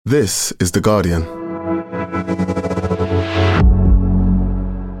This is The Guardian.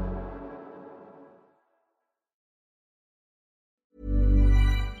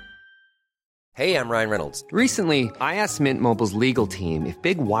 Hey, I'm Ryan Reynolds. Recently, I asked Mint Mobile's legal team if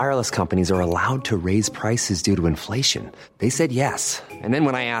big wireless companies are allowed to raise prices due to inflation. They said yes. And then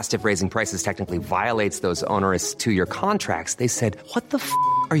when I asked if raising prices technically violates those onerous two-year contracts, they said, "What the f***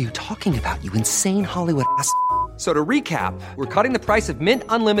 are you talking about, you insane Hollywood ass?" So to recap, we're cutting the price of Mint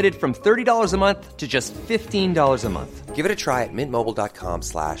Unlimited from $30 a month to just $15 a month. Give it a try at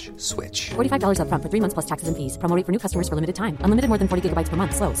mintmobile.com/switch. $45 up front for 3 months plus taxes and fees. Promo rate for new customers for limited time. Unlimited more than 40 gigabytes per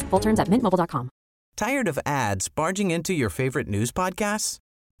month. Slows full terms at mintmobile.com. Tired of ads barging into your favorite news podcasts?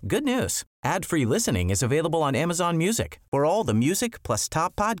 Good news. Ad-free listening is available on Amazon Music for all the music plus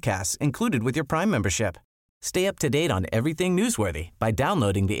top podcasts included with your Prime membership. Stay up to date on everything newsworthy by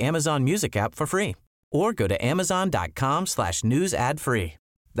downloading the Amazon Music app for free. Or go to amazon.com/news ad free.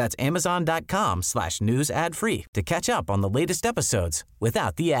 That's amazon.com/news ad free to catch up on the latest episodes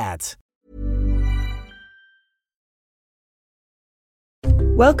without the ads.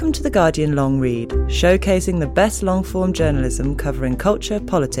 Welcome to The Guardian Long Read, showcasing the best long-form journalism covering culture,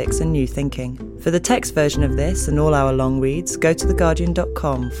 politics and new thinking. For the text version of this and all our long reads, go to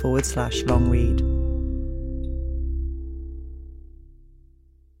theguardian.com/long read.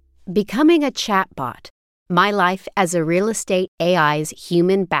 Becoming a Chatbot, My Life as a Real Estate AI's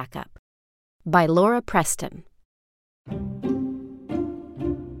Human Backup by Laura Preston.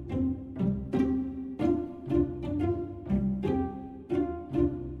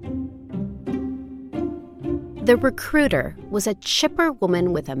 The recruiter was a chipper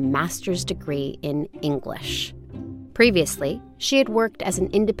woman with a master's degree in English. Previously, she had worked as an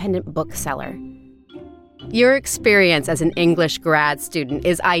independent bookseller. "Your experience as an English grad student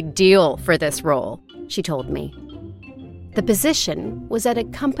is ideal for this role," she told me. The position was at a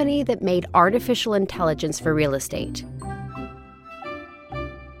company that made artificial intelligence for real estate.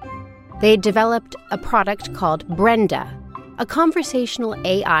 They had developed a product called Brenda, a conversational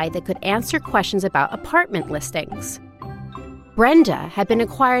AI that could answer questions about apartment listings. Brenda had been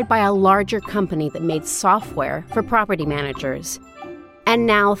acquired by a larger company that made software for property managers. And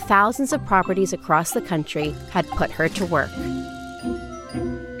now thousands of properties across the country had put her to work.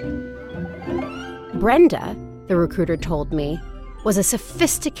 Brenda, the recruiter told me, was a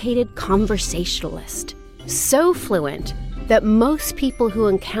sophisticated conversationalist, so fluent that most people who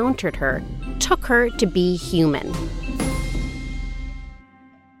encountered her took her to be human.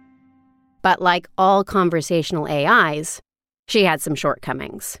 But like all conversational AIs, she had some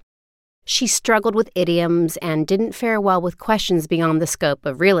shortcomings. She struggled with idioms and didn't fare well with questions beyond the scope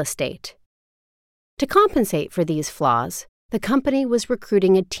of real estate. To compensate for these flaws, the company was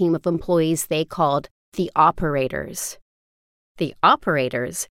recruiting a team of employees they called the operators. The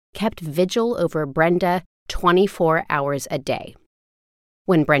operators kept vigil over Brenda 24 hours a day.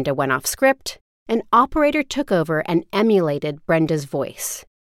 When Brenda went off script, an operator took over and emulated Brenda's voice.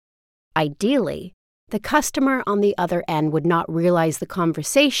 Ideally, the customer on the other end would not realize the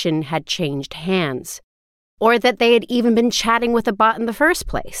conversation had changed hands, or that they had even been chatting with a bot in the first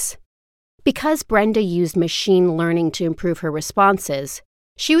place. Because Brenda used machine learning to improve her responses,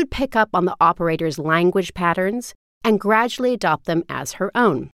 she would pick up on the operator's language patterns and gradually adopt them as her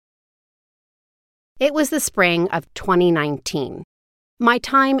own. It was the spring of 2019. My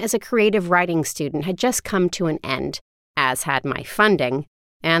time as a creative writing student had just come to an end, as had my funding,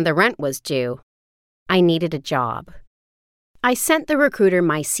 and the rent was due. I needed a job. I sent the recruiter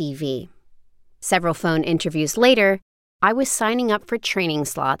my CV. Several phone interviews later, I was signing up for training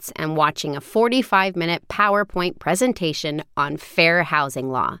slots and watching a 45-minute PowerPoint presentation on fair housing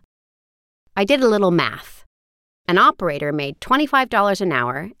law. I did a little math. An operator made $25 an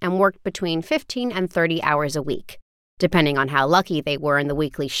hour and worked between 15 and 30 hours a week, depending on how lucky they were in the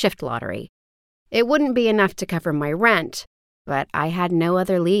weekly shift lottery. It wouldn't be enough to cover my rent, but I had no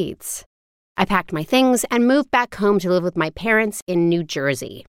other leads. I packed my things and moved back home to live with my parents in New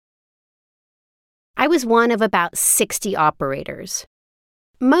Jersey. I was one of about 60 operators.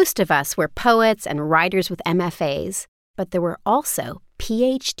 Most of us were poets and writers with MFAs, but there were also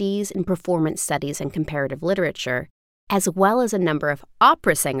PhDs in performance studies and comparative literature, as well as a number of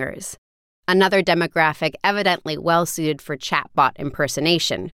opera singers, another demographic evidently well-suited for chatbot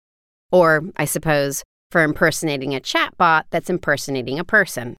impersonation. Or, I suppose, for impersonating a chatbot that's impersonating a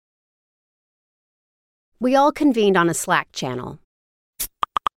person. We all convened on a Slack channel.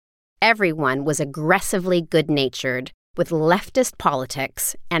 Everyone was aggressively good-natured, with leftist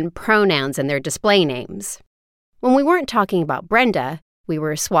politics and pronouns in their display names. When we weren't talking about Brenda, we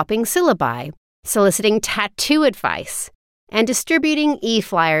were swapping syllabi, soliciting tattoo advice, and distributing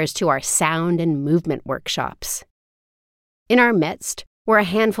e-flyers to our sound and movement workshops. In our midst were a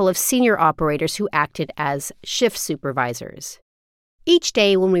handful of senior operators who acted as shift supervisors. Each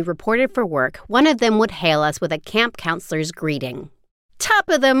day when we reported for work, one of them would hail us with a camp counselor's greeting. "Top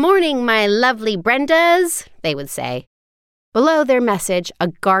of the morning, my lovely Brendas," they would say. Below their message, a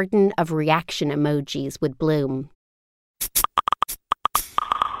garden of reaction emojis would bloom.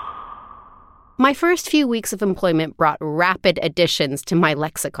 My first few weeks of employment brought rapid additions to my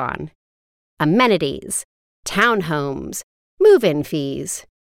lexicon. Amenities, townhomes, move-in fees,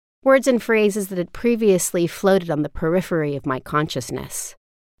 words and phrases that had previously floated on the periphery of my consciousness.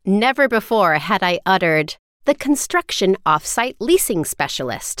 Never before had I uttered, "the construction off-site leasing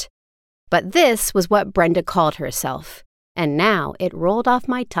specialist." But this was what Brenda called herself, and now it rolled off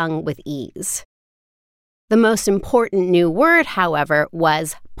my tongue with ease. The most important new word, however,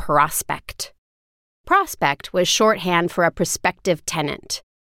 was prospect. Prospect was shorthand for a prospective tenant.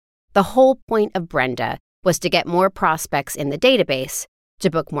 The whole point of Brenda was to get more prospects in the database, to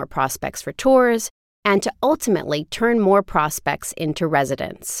book more prospects for tours, and to ultimately turn more prospects into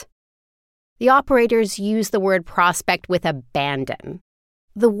residents. The operators used the word prospect with abandon.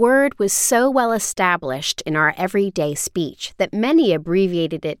 The word was so well established in our everyday speech that many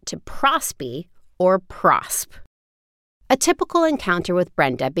abbreviated it to PROSPY or PROSP. A typical encounter with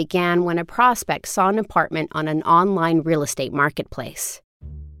Brenda began when a prospect saw an apartment on an online real estate marketplace.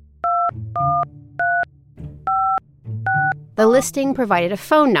 The listing provided a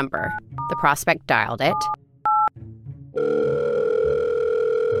phone number. The prospect dialed it.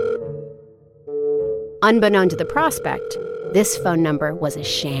 Unbeknown to the prospect, this phone number was a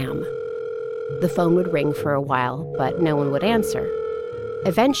sham. The phone would ring for a while, but no one would answer.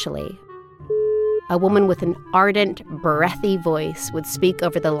 Eventually, a woman with an ardent, breathy voice would speak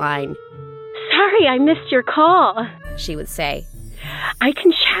over the line. "Sorry, I missed your call," she would say. "I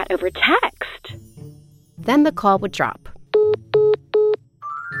can chat over text." Then the call would drop.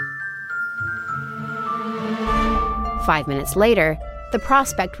 5 minutes later, the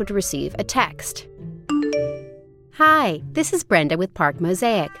prospect would receive a text. "Hi, this is Brenda with Park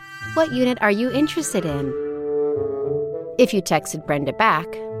Mosaic. What unit are you interested in?" If you texted Brenda back,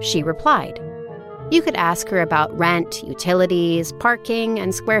 she replied. You could ask her about rent, utilities, parking,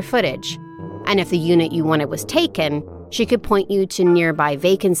 and square footage. And if the unit you wanted was taken, she could point you to nearby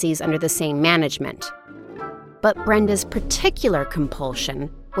vacancies under the same management. But Brenda's particular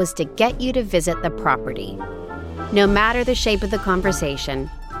compulsion was to get you to visit the property. No matter the shape of the conversation,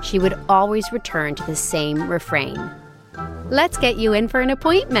 she would always return to the same refrain. "Let's get you in for an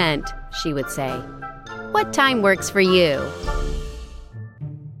appointment," she would say. "What time works for you?"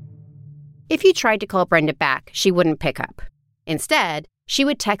 If you tried to call Brenda back, she wouldn't pick up. Instead, she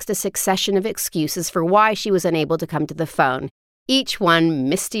would text a succession of excuses for why she was unable to come to the phone, each one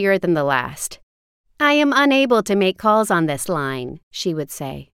mistier than the last. "I am unable to make calls on this line," she would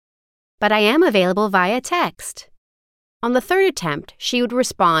say. "But I am available via text." On the third attempt, she would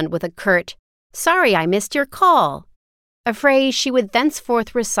respond with a curt, "Sorry, I missed your call," a phrase she would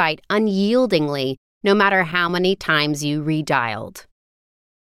thenceforth recite unyieldingly, no matter how many times you redialed.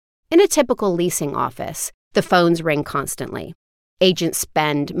 In a typical leasing office, the phones ring constantly. Agents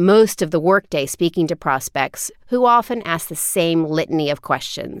spend most of the workday speaking to prospects who often ask the same litany of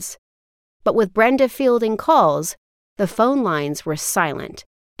questions. But with Brenda fielding calls, the phone lines were silent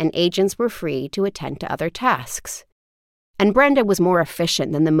and agents were free to attend to other tasks. And Brenda was more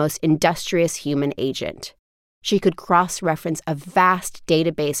efficient than the most industrious human agent. She could cross-reference a vast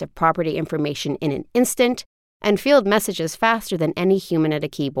database of property information in an instant and field messages faster than any human at a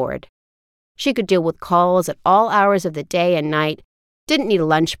keyboard. She could deal with calls at all hours of the day and night, didn't need a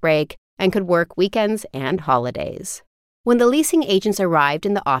lunch break, and could work weekends and holidays. When the leasing agents arrived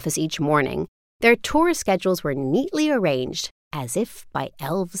in the office each morning, their tour schedules were neatly arranged, as if by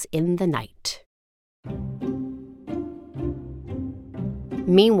elves in the night.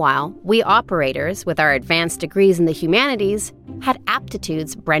 Meanwhile, we operators, with our advanced degrees in the humanities, had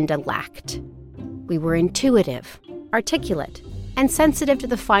aptitudes Brenda lacked. We were intuitive, articulate, and sensitive to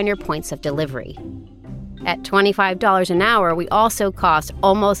the finer points of delivery. At $25 an hour, we also cost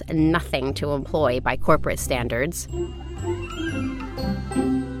almost nothing to employ by corporate standards.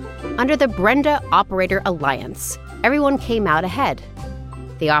 Under the Brenda Operator Alliance, everyone came out ahead.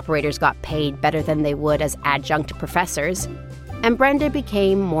 The operators got paid better than they would as adjunct professors, and Brenda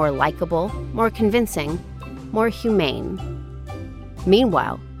became more likable, more convincing, more humane.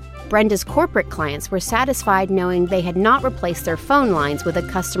 Meanwhile, Brenda's corporate clients were satisfied knowing they had not replaced their phone lines with a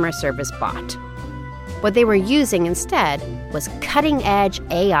customer service bot. What they were using instead was cutting-edge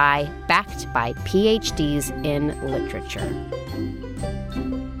AI backed by PhDs in literature.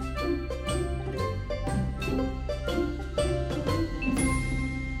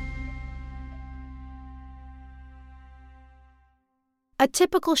 A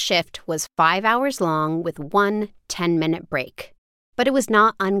typical shift was 5 hours long with one 10-minute break. But it was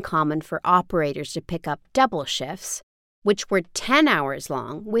not uncommon for operators to pick up double shifts, which were 10 hours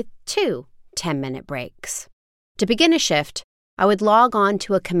long with two 10-minute breaks. To begin a shift, I would log on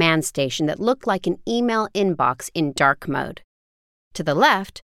to a command station that looked like an email inbox in dark mode. To the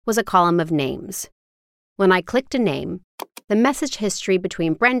left was a column of names. When I clicked a name, the message history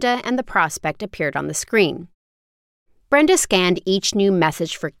between Brenda and the prospect appeared on the screen. Brenda scanned each new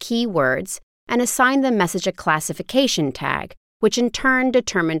message for keywords and assigned the message a classification tag, which in turn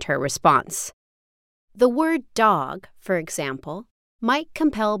determined her response. The word dog, for example, might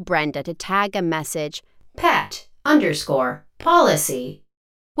compel Brenda to tag a message pet_policy,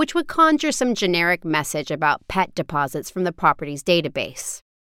 which would conjure some generic message about pet deposits from the property's database.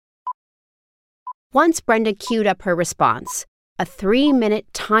 Once Brenda queued up her response, a 3-minute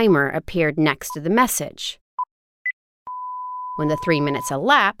timer appeared next to the message. When the 3 minutes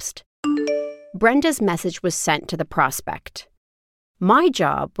elapsed, Brenda's message was sent to the prospect. My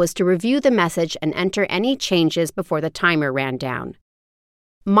job was to review the message and enter any changes before the timer ran down.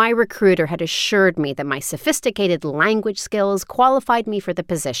 My recruiter had assured me that my sophisticated language skills qualified me for the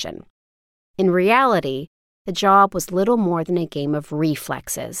position. In reality, the job was little more than a game of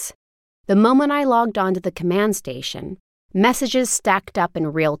reflexes. The moment I logged onto the command station, messages stacked up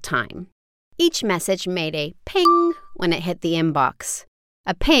in real time. Each message made a ping when it hit the inbox.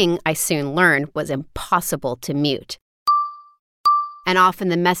 A ping, I soon learned, was impossible to mute. And often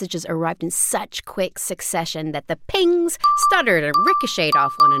the messages arrived in such quick succession that the pings stuttered and ricocheted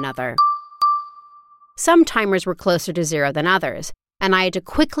off one another. Some timers were closer to zero than others, and I had to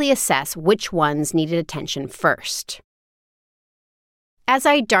quickly assess which ones needed attention first. As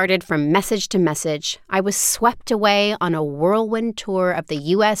I darted from message to message, I was swept away on a whirlwind tour of the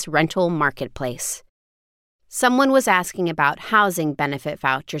U.S. rental marketplace. Someone was asking about housing benefit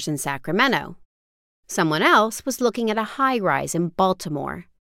vouchers in Sacramento. Someone else was looking at a high-rise in Baltimore.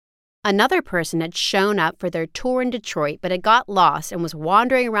 Another person had shown up for their tour in Detroit but had got lost and was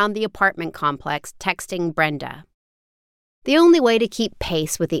wandering around the apartment complex texting Brenda. The only way to keep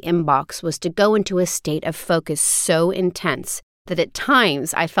pace with the inbox was to go into a state of focus so intense that at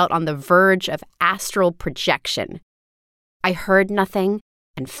times I felt on the verge of astral projection. I heard nothing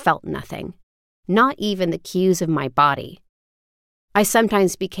and felt nothing, not even the cues of my body. I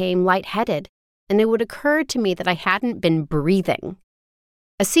sometimes became lightheaded, and it would occur to me that I hadn't been breathing.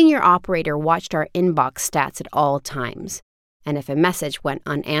 A senior operator watched our inbox stats at all times, and if a message went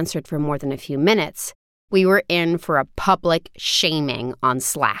unanswered for more than a few minutes, we were in for a public shaming on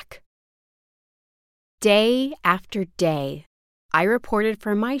Slack. Day after day, I reported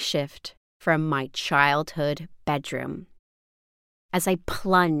for my shift from my childhood bedroom. As I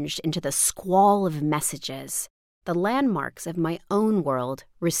plunged into the squall of messages, the landmarks of my own world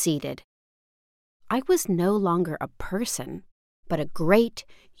receded. I was no longer a person, but a great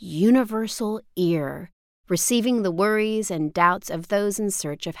universal ear, receiving the worries and doubts of those in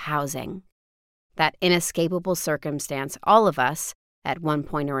search of housing. That inescapable circumstance all of us, at one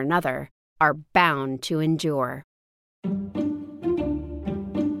point or another, are bound to endure.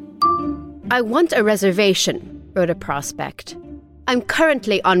 I want a reservation, wrote a prospect. I'm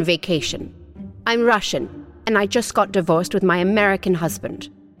currently on vacation. I'm Russian, and I just got divorced with my American husband.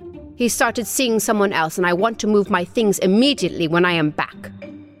 He started seeing someone else, and I want to move my things immediately when I am back.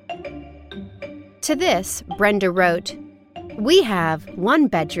 To this, Brenda wrote, We have one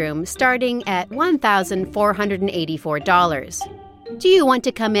bedroom starting at $1,484. Do you want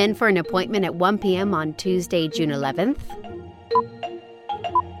to come in for an appointment at 1 p.m. on Tuesday, June 11th?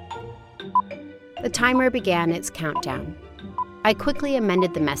 The timer began its countdown. I quickly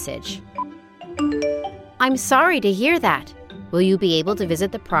amended the message. I'm sorry to hear that. Will you be able to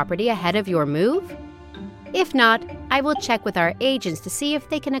visit the property ahead of your move? If not, I will check with our agents to see if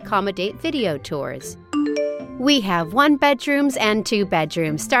they can accommodate video tours. We have 1 bedrooms and 2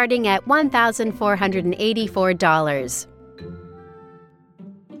 bedrooms starting at $1,484.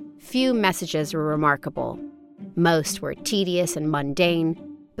 Few messages were remarkable. Most were tedious and mundane,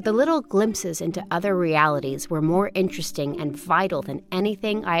 but the little glimpses into other realities were more interesting and vital than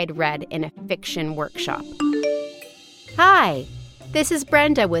anything I had read in a fiction workshop. Hi, this is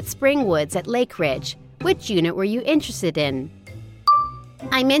Brenda with Springwoods at Lake Ridge. Which unit were you interested in?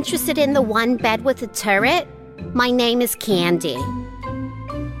 I'm interested in the 1 bed with a turret. My name is Candy.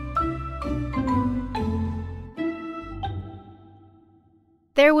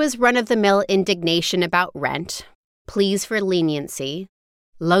 There was run-of-the-mill indignation about rent, pleas for leniency,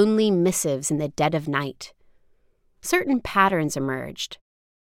 lonely missives in the dead of night. Certain patterns emerged.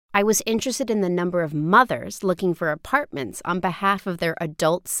 I was interested in the number of mothers looking for apartments on behalf of their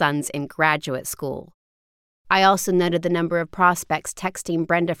adult sons in graduate school. I also noted the number of prospects texting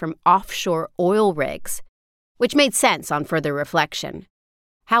Brenda from offshore oil rigs, which made sense on further reflection.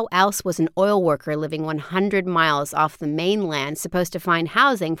 How else was an oil worker living 100 miles off the mainland supposed to find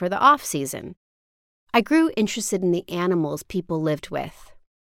housing for the off-season? I grew interested in the animals people lived with.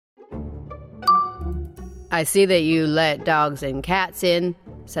 "I see that you let dogs and cats in,"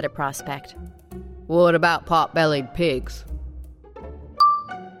 said a prospect. "What about pot-bellied pigs?"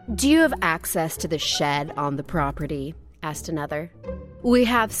 "Do you have access to the shed on the property?" asked another. "We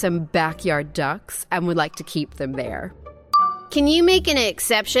have some backyard ducks and would like to keep them there." Can you make an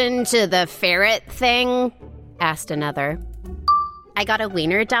exception to the ferret thing? Asked another. I got a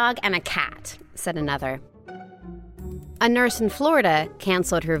wiener dog and a cat, said another. A nurse in Florida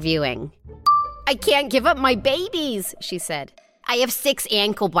canceled her viewing. I can't give up my babies, she said. I have 6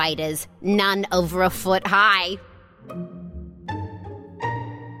 ankle biters, none over a foot high.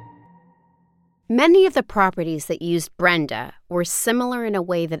 Many of the properties that used Brenda were similar in a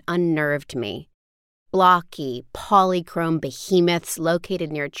way that unnerved me. Blocky, polychrome behemoths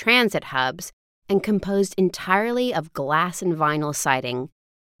located near transit hubs and composed entirely of glass and vinyl siding,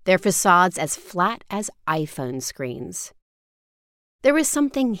 their facades as flat as iPhone screens. There was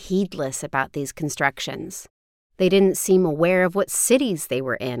something heedless about these constructions. They didn't seem aware of what cities they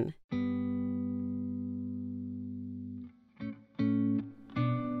were in.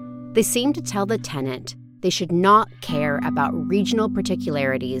 They seemed to tell the tenant they should not care about regional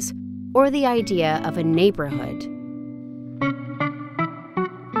particularities or the idea of a neighborhood.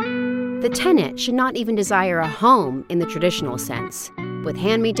 The tenant should not even desire a home in the traditional sense, with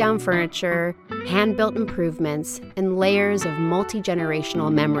hand-me-down furniture, hand-built improvements, and layers of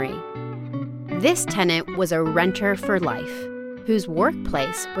multi-generational memory. This tenant was a renter for life, whose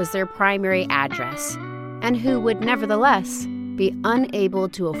workplace was their primary address, and who would nevertheless be unable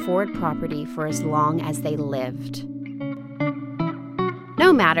to afford property for as long as they lived.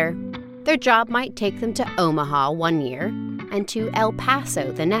 No matter, their job might take them to Omaha one year and to El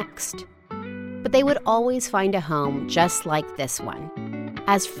Paso the next. But they would always find a home just like this one,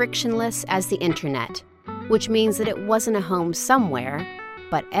 as frictionless as the internet, which means that it wasn't a home somewhere,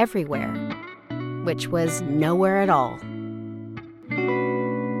 but everywhere, which was nowhere at all.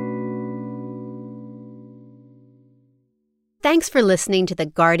 Thanks for listening to The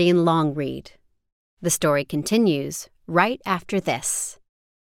Guardian Long Read. The story continues right after this.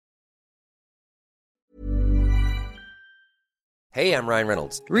 Hey, I'm Ryan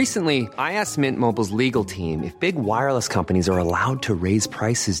Reynolds. Recently, I asked Mint Mobile's legal team if big wireless companies are allowed to raise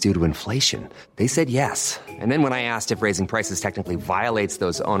prices due to inflation. They said yes. And then when I asked if raising prices technically violates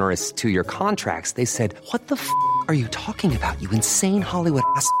those onerous 2-year contracts, they said, "What the f*** are you talking about, you insane Hollywood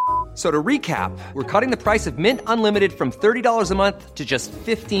ass?" So to recap, we're cutting the price of Mint Unlimited from $30 a month to just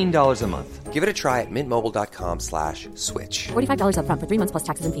 $15 a month. Give it a try at mintmobile.com/switch. $45 up front for 3 months plus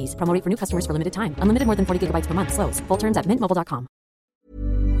taxes and fees. Promo rate for new customers for limited time. Unlimited more than 40 gigabytes per month. Slows full terms at mintmobile.com.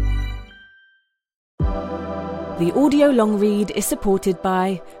 The audio long read is supported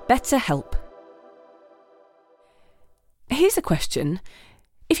by BetterHelp. Here's a question.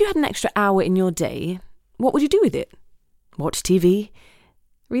 If you had an extra hour in your day, what would you do with it? Watch TV?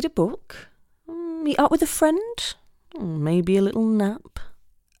 Read a book? Meet up with a friend? Maybe a little nap?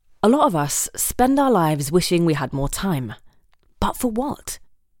 A lot of us spend our lives wishing we had more time. But for what?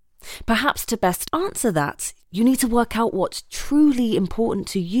 Perhaps to best answer that, you need to work out what's truly important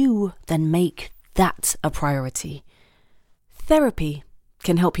to you, then make that a priority. Therapy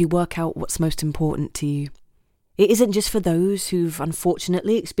can help you work out what's most important to you. It isn't just for those who've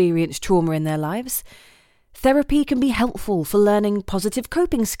unfortunately experienced trauma in their lives. Therapy can be helpful for learning positive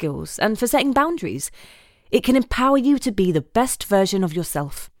coping skills and for setting boundaries. It can empower you to be the best version of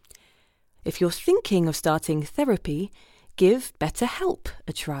yourself. If you're thinking of starting therapy, give BetterHelp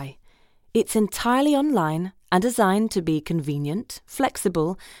a try. It's entirely online and designed to be convenient,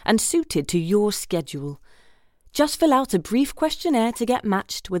 flexible, and suited to your schedule. Just fill out a brief questionnaire to get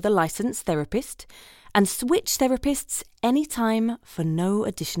matched with a licensed therapist and switch therapists anytime for no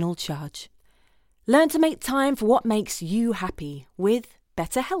additional charge. Learn to make time for what makes you happy with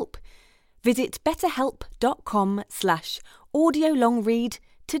BetterHelp. Visit betterhelp.com/audiolongread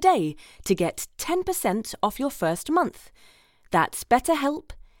today to get 10% off your first month. That's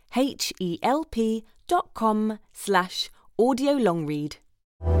BetterHelp, HELP.com/audiolongread.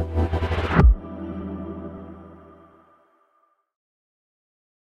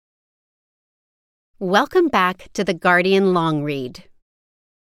 Welcome back to the Guardian Long Read.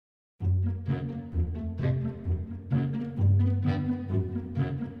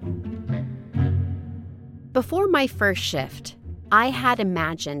 Before my first shift, I had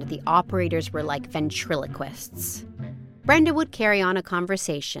imagined the operators were like ventriloquists. Brenda would carry on a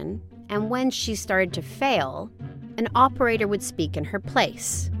conversation, and when she started to fail, an operator would speak in her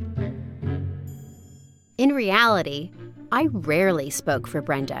place. In reality, I rarely spoke for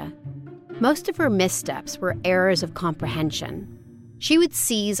Brenda. Most of her missteps were errors of comprehension. She would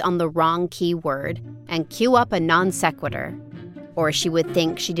seize on the wrong key word and cue up a non sequitur, or she would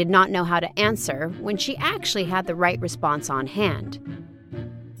think she did not know how to answer when she actually had the right response on hand.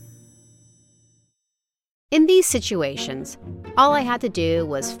 In these situations, all I had to do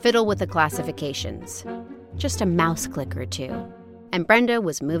was fiddle with the classifications. Just a mouse click or two, and Brenda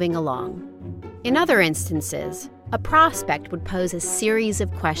was moving along. In other instances, a prospect would pose a series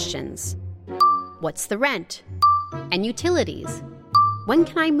of questions. What's the rent? And utilities? When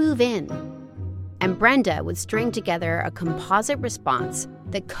can I move in? And Brenda would string together a composite response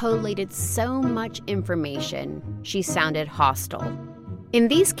that collated so much information she sounded hostile. In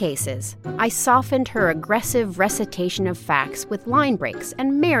these cases, I softened her aggressive recitation of facts with line breaks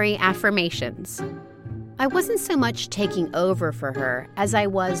and merry affirmations. I wasn't so much taking over for her as I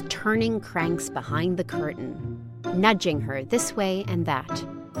was turning cranks behind the curtain, nudging her this way and that.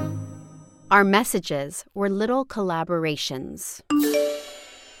 Our messages were little collaborations.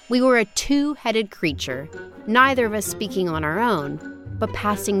 We were a two-headed creature, neither of us speaking on our own, but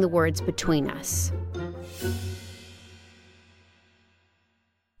passing the words between us.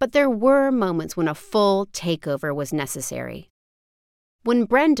 But there were moments when a full takeover was necessary. When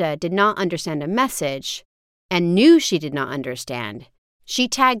Brenda did not understand a message, and knew she did not understand, she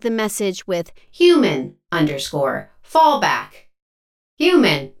tagged the message with human_fallback.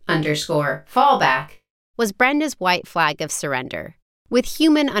 Human_fallback was Brenda's white flag of surrender. With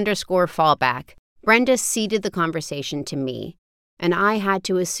human_fallback, Brenda ceded the conversation to me, and I had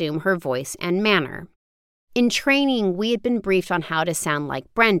to assume her voice and manner. In training, we had been briefed on how to sound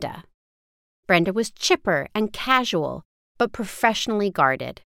like Brenda. Brenda was chipper and casual, but professionally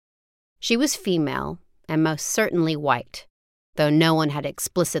guarded. She was female, and most certainly white, though no one had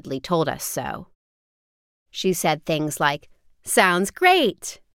explicitly told us so. She said things like, "Sounds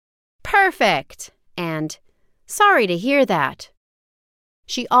great," "Perfect," and "Sorry to hear that."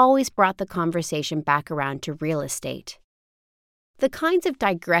 She always brought the conversation back around to real estate. The kinds of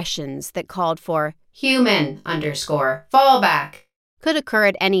digressions that called for human_fallback could occur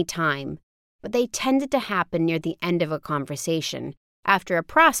at any time, but they tended to happen near the end of a conversation, after a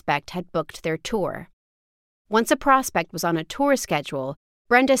prospect had booked their tour. Once a prospect was on a tour schedule,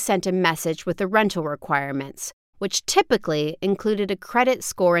 Brenda sent a message with the rental requirements, which typically included a credit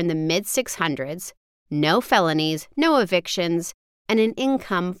score in the mid-600s, no felonies, no evictions, and an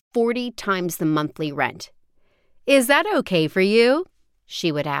income 40 times the monthly rent. "Is that okay for you?"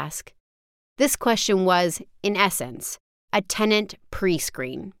 she would ask. This question was, in essence, a tenant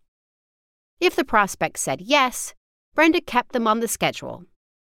pre-screen. If the prospect said yes, Brenda kept them on the schedule.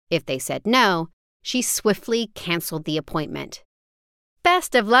 If they said no, she swiftly canceled the appointment.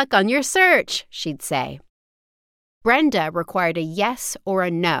 "Best of luck on your search," she'd say. Brenda required a yes or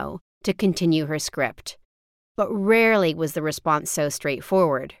a no to continue her script, but rarely was the response so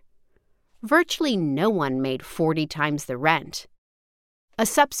straightforward. Virtually no one made 40 times the rent. A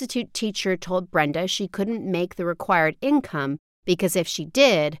substitute teacher told Brenda she couldn't make the required income because if she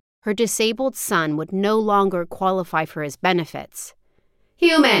did, her disabled son would no longer qualify for his benefits.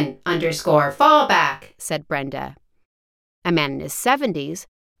 "Human_fallback," said Brenda. A man in his 70s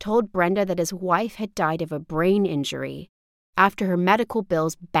told Brenda that his wife had died of a brain injury. After her medical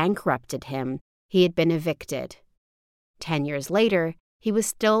bills bankrupted him, he had been evicted. 10 years later, he was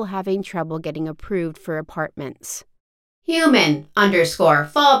still having trouble getting approved for apartments.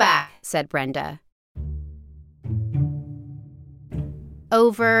 "Human_fallback," said Brenda.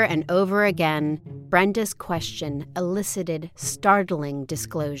 Over and over again, Brenda's question elicited startling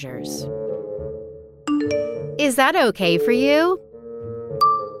disclosures. "Is that okay for you?"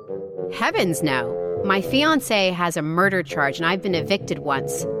 "Heavens no. My fiancé has a murder charge and I've been evicted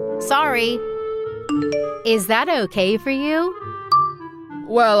once. Sorry." "Is that okay for you?"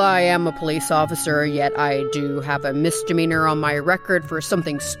 "Well, I am a police officer, yet I do have a misdemeanor on my record for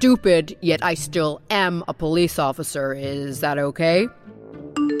something stupid, yet I still am a police officer. Is that okay?"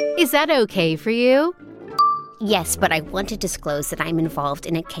 "Is that okay for you?" Yes, but I want to disclose that I'm involved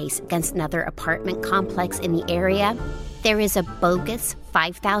in a case against another apartment complex in the area. There is a bogus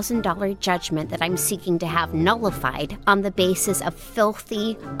 $5,000 judgment that I'm seeking to have nullified on the basis of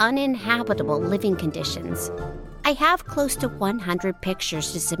filthy, uninhabitable living conditions. I have close to 100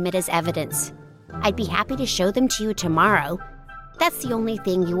 pictures to submit as evidence. I'd be happy to show them to you tomorrow. That's the only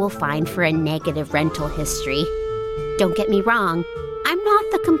thing you will find for a negative rental history. Don't get me wrong, I'm not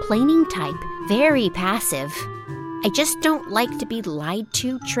the complaining type, very passive. I just don't like to be lied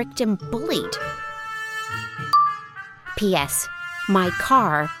to, tricked, and bullied. P.S. My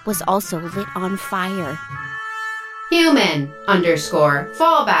car was also lit on fire.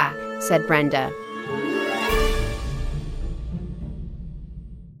 Human_fallback, said Brenda.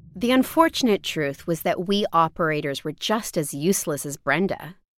 The unfortunate truth was that we operators were just as useless as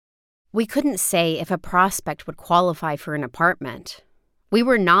Brenda. We couldn't say if a prospect would qualify for an apartment. We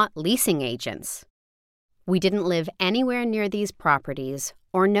were not leasing agents. We didn't live anywhere near these properties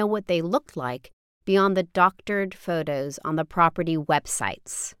or know what they looked like beyond the doctored photos on the property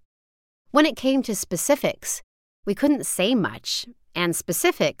websites. When it came to specifics, we couldn't say much, and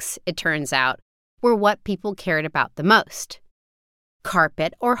specifics, it turns out, were what people cared about the most.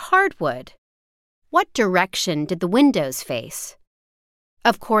 Carpet or hardwood? What direction did the windows face?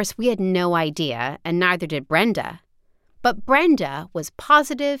 Of course, we had no idea, and neither did Brenda. But Brenda was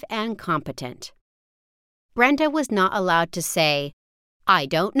positive and competent. Brenda was not allowed to say, "I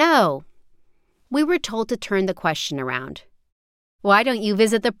don't know." We were told to turn the question around. "Why don't you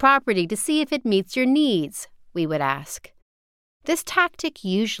visit the property to see if it meets your needs?" we would ask. This tactic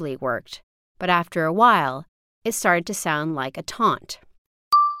usually worked, but after a while, it started to sound like a taunt.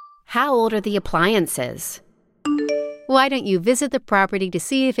 "How old are the appliances?" "Why don't you visit the property to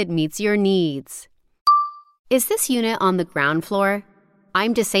see if it meets your needs?" "Is this unit on the ground floor?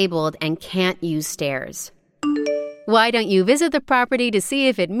 I'm disabled and can't use stairs." "Why don't you visit the property to see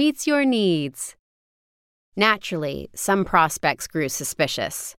if it meets your needs?" Naturally, some prospects grew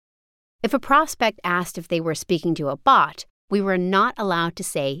suspicious. If a prospect asked if they were speaking to a bot, we were not allowed to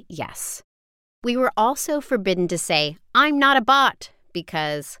say yes. We were also forbidden to say, "I'm not a bot,"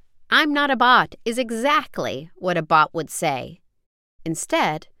 because "I'm not a bot" is exactly what a bot would say.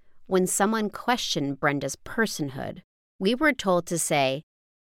 Instead, when someone questioned Brenda's personhood, we were told to say,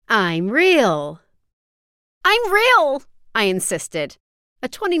 "I'm real." "I'm real," I insisted, a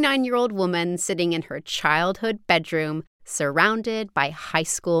 29-year-old woman sitting in her childhood bedroom surrounded by high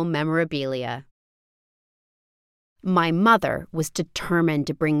school memorabilia. My mother was determined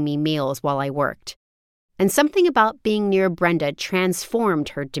to bring me meals while I worked, and something about being near Brenda transformed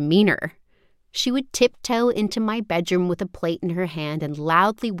her demeanor. She would tiptoe into my bedroom with a plate in her hand and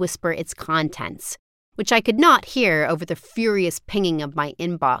loudly whisper its contents, which I could not hear over the furious pinging of my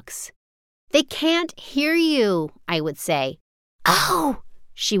inbox. "They can't hear you," I would say. "Oh,"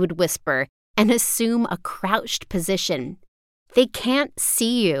 she would whisper and assume a crouched position. "They can't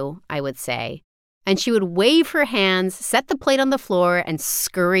see you," I would say, and she would wave her hands, set the plate on the floor, and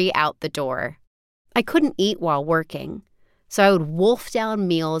scurry out the door. I couldn't eat while working, so I would wolf down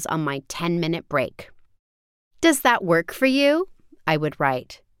meals on my 10-minute break. "Does that work for you?" I would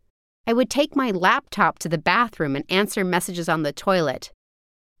write. I would take my laptop to the bathroom and answer messages on the toilet.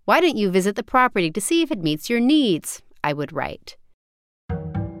 "Why don't you visit the property to see if it meets your needs?" I would write.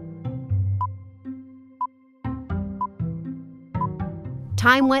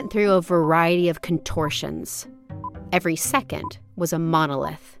 Time went through a variety of contortions. Every second was a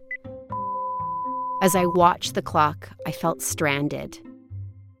monolith. As I watched the clock, I felt stranded.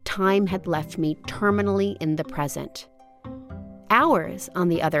 Time had left me terminally in the present. Hours, on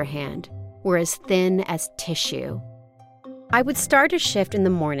the other hand, were as thin as tissue. I would start a shift in the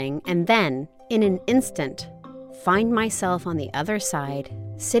morning and then, in an instant, find myself on the other side,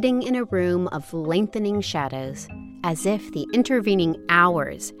 sitting in a room of lengthening shadows, as if the intervening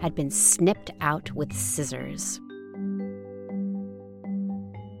hours had been snipped out with scissors.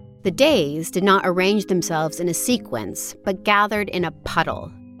 The days did not arrange themselves in a sequence, but gathered in a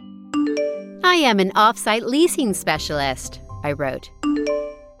puddle. "I am an off-site leasing specialist," I wrote.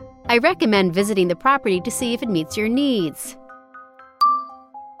 "I recommend visiting the property to see if it meets your needs."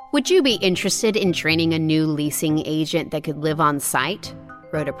 "Would you be interested in training a new leasing agent that could live on site?"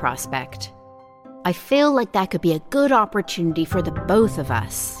 wrote a prospect. "I feel like that could be a good opportunity for the both of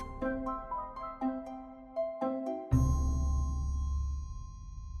us."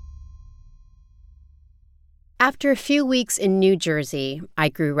 After a few weeks in New Jersey, I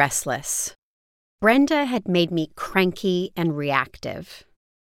grew restless. Brenda had made me cranky and reactive,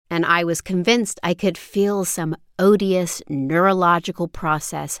 and I was convinced I could feel some odious neurological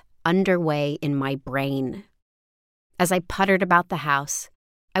process underway in my brain. As I puttered about the house,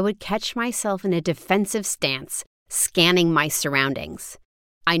 I would catch myself in a defensive stance, scanning my surroundings.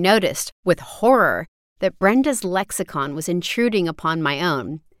 I noticed, with horror, that Brenda's lexicon was intruding upon my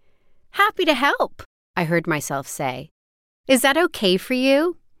own. "Happy to help," I heard myself say. "Is that okay for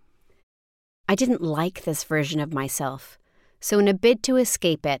you?" I didn't like this version of myself, so in a bid to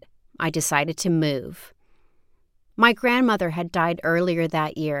escape it, I decided to move. My grandmother had died earlier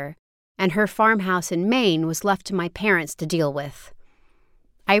that year, and her farmhouse in Maine was left to my parents to deal with.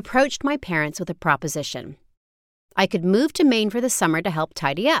 I approached my parents with a proposition. I could move to Maine for the summer to help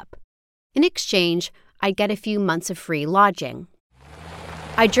tidy up. In exchange, I'd get a few months of free lodging.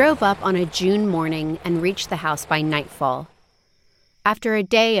 I drove up on a June morning and reached the house by nightfall. After a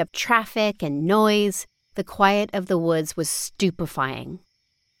day of traffic and noise, the quiet of the woods was stupefying.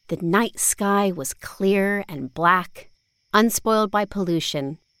 The night sky was clear and black, unspoiled by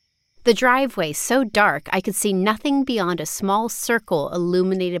pollution. The driveway so dark I could see nothing beyond a small circle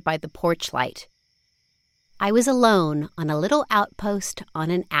illuminated by the porch light. I was alone on a little outpost on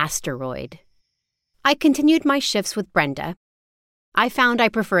an asteroid. I continued my shifts with Brenda. I found I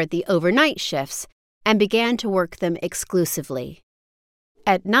preferred the overnight shifts and began to work them exclusively.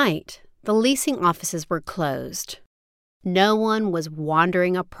 At night, the leasing offices were closed. No one was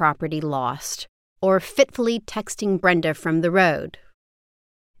wandering a property lost or fitfully texting Brenda from the road.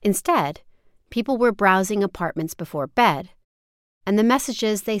 Instead, people were browsing apartments before bed, and the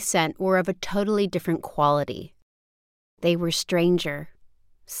messages they sent were of a totally different quality. They were stranger,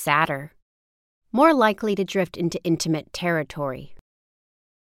 sadder, more likely to drift into intimate territory.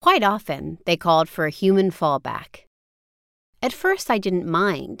 Quite often, they called for a human fallback. At first, I didn't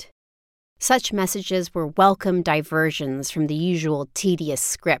mind. Such messages were welcome diversions from the usual tedious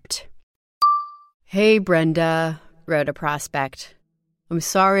script. "Hey, Brenda," wrote a prospect. "I'm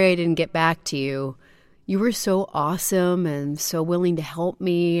sorry I didn't get back to you. You were so awesome and so willing to help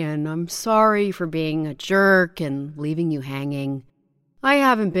me, and I'm sorry for being a jerk and leaving you hanging. I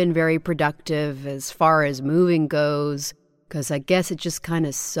haven't been very productive as far as moving goes, 'cause I guess it just kind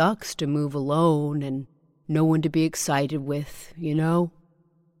of sucks to move alone and no one to be excited with, you know?"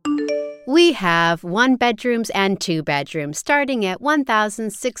 "We have 1 bedrooms and 2 bedrooms starting at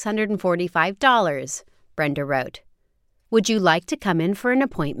 $1,645, Brenda wrote. "Would you like to come in for an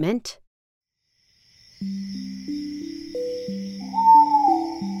appointment?"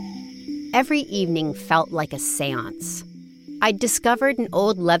 Every evening felt like a seance. I'd discovered an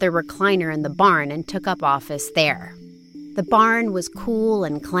old leather recliner in the barn and took up office there. The barn was cool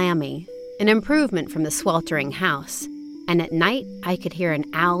and clammy, an improvement from the sweltering house, and at night I could hear an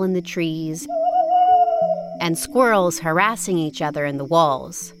owl in the trees and squirrels harassing each other in the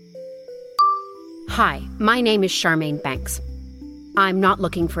walls. "Hi, my name is Charmaine Banks. I'm not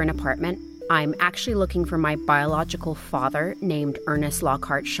looking for an apartment. I'm actually looking for my biological father named Ernest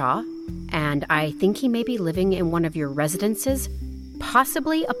Lockhart Shaw, and I think he may be living in one of your residences,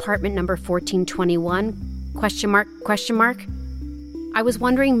 possibly apartment number 1421, ? I was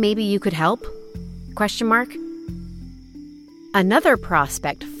wondering maybe you could help? ? Another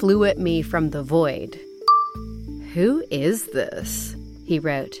prospect flew at me from the void. "Who is this?" he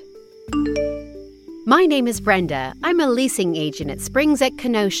wrote. "My name is Brenda. I'm a leasing agent at Springs at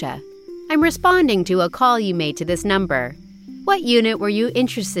Kenosha. I'm responding to a call you made to this number. What unit were you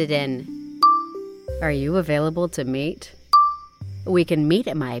interested in? Are you available to meet? We can meet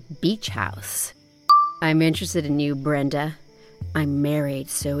at my beach house. I'm interested in you, Brenda. I'm married,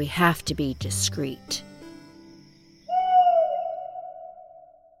 so we have to be discreet."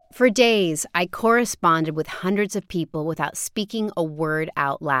 For days, I corresponded with hundreds of people without speaking a word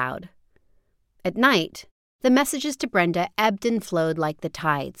out loud. At night, the messages to Brenda ebbed and flowed like the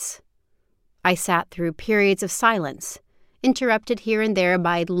tides. I sat through periods of silence, interrupted here and there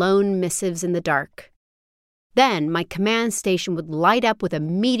by lone missives in the dark. Then my command station would light up with a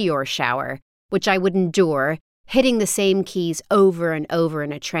meteor shower, which I would endure, hitting the same keys over and over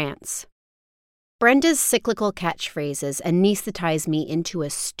in a trance. Brenda's cyclical catchphrases anesthetized me into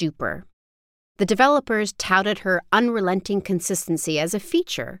a stupor. The developers touted her unrelenting consistency as a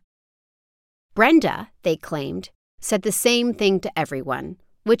feature. Brenda, they claimed, said the same thing to everyone,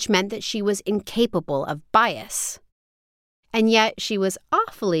 which meant that she was incapable of bias. And yet she was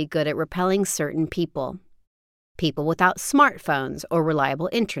awfully good at repelling certain people. People without smartphones or reliable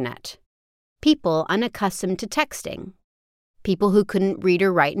internet. People unaccustomed to texting. People who couldn't read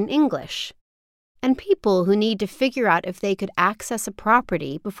or write in English. And people who need to figure out if they could access a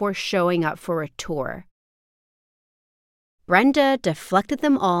property before showing up for a tour. Brenda deflected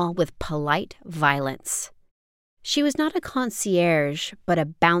them all with polite violence. She was not a concierge, but a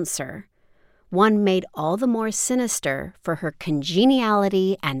bouncer, one made all the more sinister for her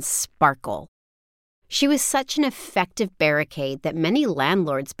congeniality and sparkle. She was such an effective barricade that many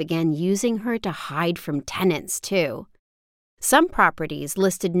landlords began using her to hide from tenants, too. Some properties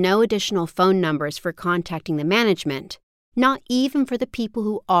listed no additional phone numbers for contacting the management, not even for the people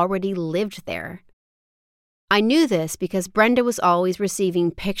who already lived there. I knew this because Brenda was always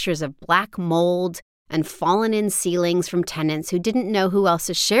receiving pictures of black mold and fallen-in ceilings from tenants who didn't know who else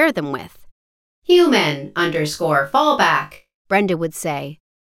to share them with. "Human_fallback," Brenda would say.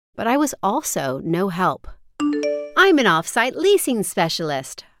 But I was also no help. "I'm an off-site leasing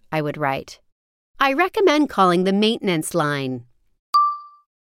specialist," I would write. "I recommend calling the maintenance line."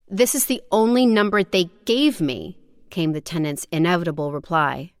 "This is the only number they gave me," came the tenant's inevitable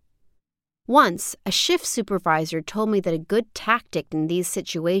reply. Once, a shift supervisor told me that a good tactic in these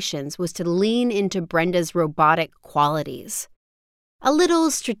situations was to lean into Brenda's robotic qualities. A little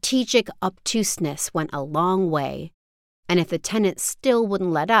strategic obtuseness went a long way, and if the tenant still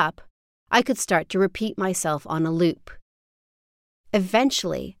wouldn't let up, I could start to repeat myself on a loop.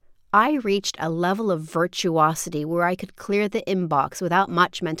 Eventually, I reached a level of virtuosity where I could clear the inbox without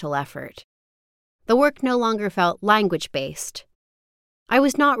much mental effort. The work no longer felt language-based. I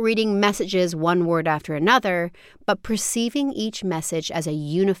was not reading messages one word after another, but perceiving each message as a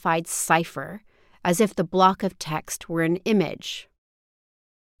unified cipher, as if the block of text were an image.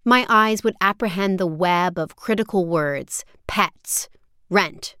 My eyes would apprehend the web of critical words, pets,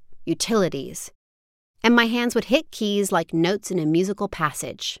 rent, utilities, and my hands would hit keys like notes in a musical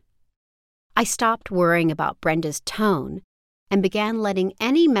passage. I stopped worrying about Brenda's tone and began letting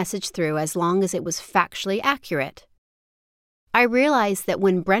any message through as long as it was factually accurate. I realized that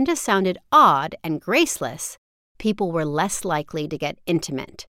when Brenda sounded odd and graceless, people were less likely to get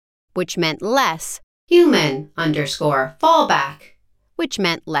intimate, which meant less human_fallback, which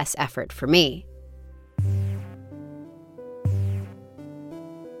meant less effort for me.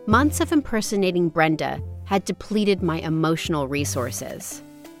 Months of impersonating Brenda had depleted my emotional resources.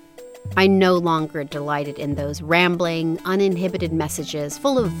 I no longer delighted in those rambling, uninhibited messages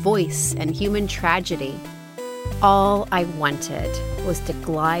full of voice and human tragedy. All I wanted was to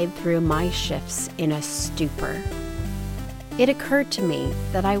glide through my shifts in a stupor. It occurred to me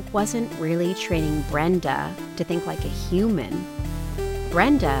that I wasn't really training Brenda to think like a human.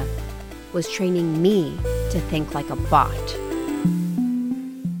 Brenda was training me to think like a bot.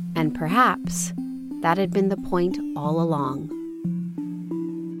 And perhaps that had been the point all along.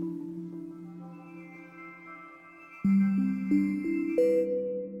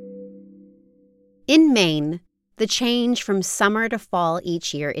 In Maine, the change from summer to fall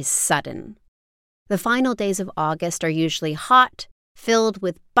each year is sudden. The final days of August are usually hot, filled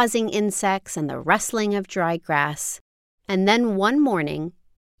with buzzing insects and the rustling of dry grass, and then one morning,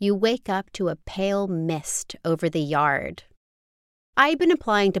 you wake up to a pale mist over the yard. I'd been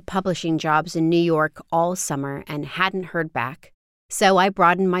applying to publishing jobs in New York all summer and hadn't heard back, so I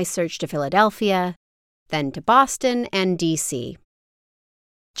broadened my search to Philadelphia, then to Boston and D.C.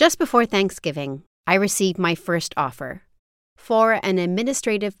 Just before Thanksgiving, I received my first offer for an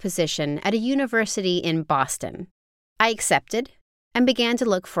administrative position at a university in Boston. I accepted and began to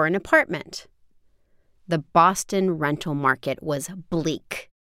look for an apartment. The Boston rental market was bleak.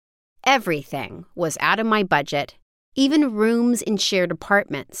 Everything was out of my budget, even rooms in shared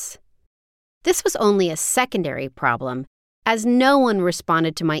apartments. This was only a secondary problem, as no one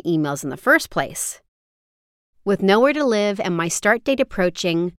responded to my emails in the first place. With nowhere to live and my start date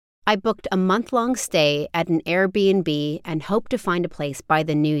approaching, I booked a month-long stay at an Airbnb and hoped to find a place by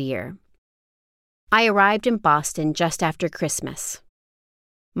the new year. I arrived in Boston just after Christmas.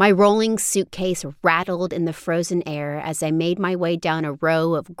 My rolling suitcase rattled in the frozen air as I made my way down a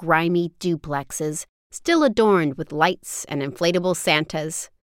row of grimy duplexes, still adorned with lights and inflatable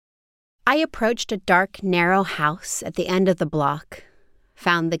Santas. I approached a dark, narrow house at the end of the block,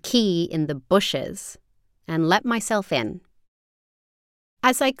 found the key in the bushes, and let myself in.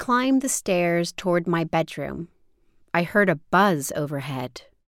 As I climbed the stairs toward my bedroom, I heard a buzz overhead.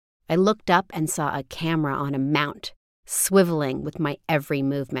 I looked up and saw a camera on a mount, swiveling with my every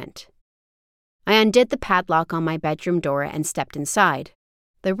movement. I undid the padlock on my bedroom door and stepped inside.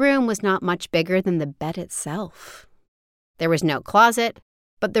 The room was not much bigger than the bed itself. There was no closet,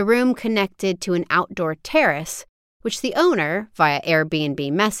 but the room connected to an outdoor terrace, which the owner, via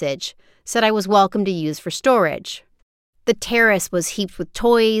Airbnb message, said I was welcome to use for storage. The terrace was heaped with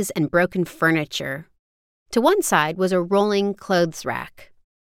toys and broken furniture. To one side was a rolling clothes rack.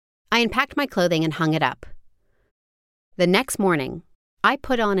 I unpacked my clothing and hung it up. The next morning, I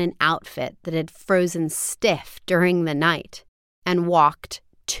put on an outfit that had frozen stiff during the night and walked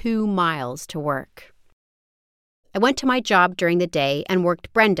 2 miles to work. I went to my job during the day and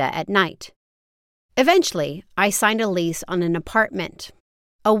worked Brenda at night. Eventually, I signed a lease on an apartment,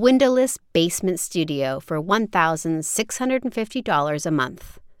 a windowless basement studio for $1,650 a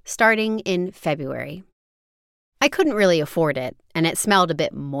month, starting in February. I couldn't really afford it, and it smelled a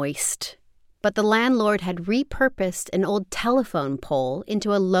bit moist. But the landlord had repurposed an old telephone pole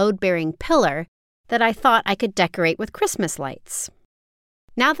into a load-bearing pillar that I thought I could decorate with Christmas lights.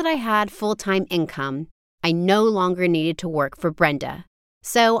 Now that I had full-time income, I no longer needed to work for Brenda,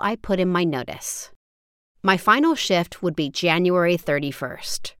 so I put in my notice. My final shift would be January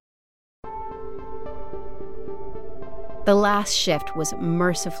 31st. The last shift was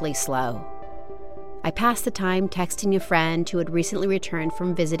mercifully slow. I passed the time texting a friend who had recently returned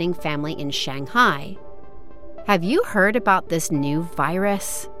from visiting family in Shanghai. "Have you heard about this new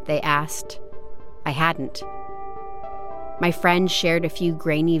virus?" they asked. I hadn't. My friend shared a few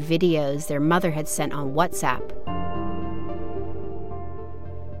grainy videos their mother had sent on WhatsApp.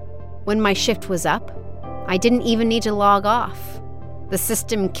 When my shift was up, I didn't even need to log off. The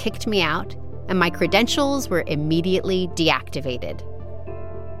system kicked me out, and my credentials were immediately deactivated.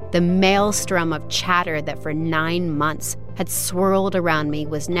 The maelstrom of chatter that for 9 months had swirled around me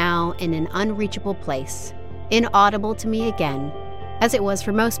was now in an unreachable place, inaudible to me again, as it was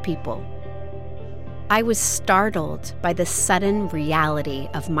for most people. I was startled by the sudden reality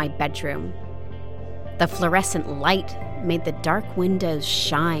of my bedroom. The fluorescent light made the dark windows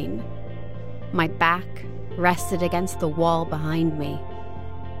shine. My back rested against the wall behind me.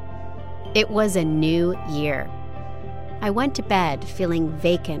 It was a new year. I went to bed feeling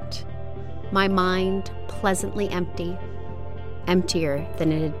vacant, my mind pleasantly empty, emptier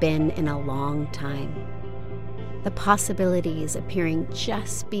than it had been in a long time. The possibilities appearing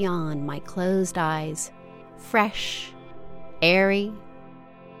just beyond my closed eyes, fresh, airy,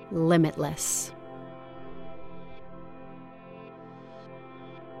 limitless.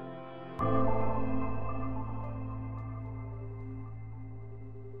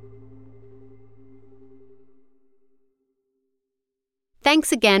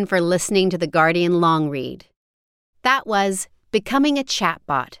 Thanks again for listening to The Guardian Long Read. That was Becoming a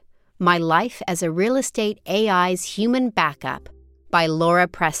Chatbot, My Life as a Real Estate AI's Human Backup by Laura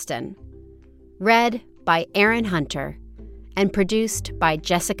Preston. Read by Aaron Hunter and produced by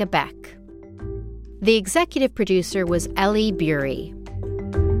Jessica Beck. The executive producer was Ellie Bury.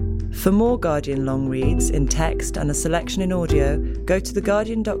 For more Guardian long reads in text and a selection in audio, go to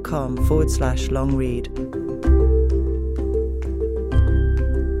theguardian.com/long read.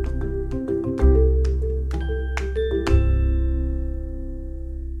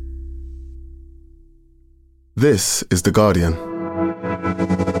 This is The Guardian.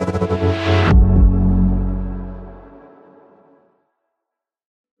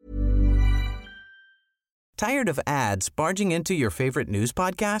 Tired of ads barging into your favorite news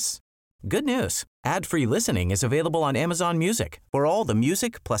podcasts? Good news. Ad-free listening is available on Amazon Music for all the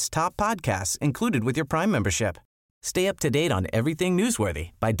music plus top podcasts included with your Prime membership. Stay up to date on everything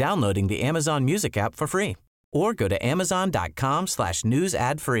newsworthy by downloading the Amazon Music app for free or go to amazon.com/news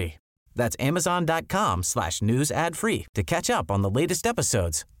ad free. That's amazon.com/news ad free to catch up on the latest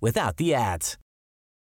episodes without the ads.